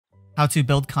How to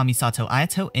build Kamisato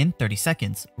Ayato in 30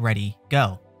 seconds. Ready,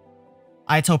 go.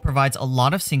 Ayato provides a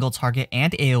lot of single target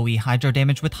and AoE hydro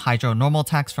damage with hydro normal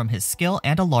attacks from his skill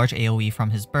and a large AoE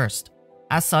from his burst.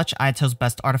 As such, Ayato's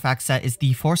best artifact set is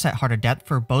the 4-set Heart of Depth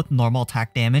for both normal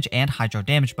attack damage and hydro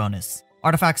damage bonus.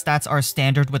 Artifact stats are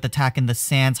standard with attack in the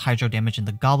sands, hydro damage in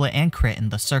the goblet, and crit in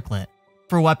the circlet.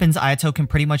 For weapons, Ayato can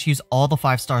pretty much use all the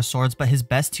 5-star swords, but his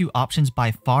best two options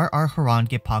by far are Haran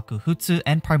Geppaku Hutsu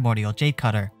and Primordial Jade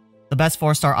Cutter. The best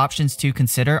 4-star options to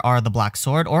consider are the Black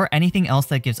Sword or anything else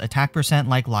that gives attack percent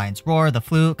like Lion's Roar, the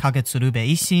Flute, Kagetsurube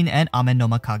Ishin, and Amen no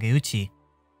Makageuchi.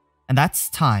 And that's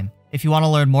time. If you want to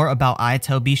learn more about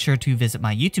Ayato, be sure to visit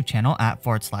my YouTube channel at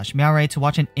 /Miaure to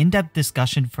watch an in-depth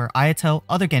discussion for Ayato,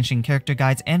 other Genshin character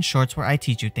guides, and shorts where I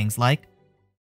teach you things like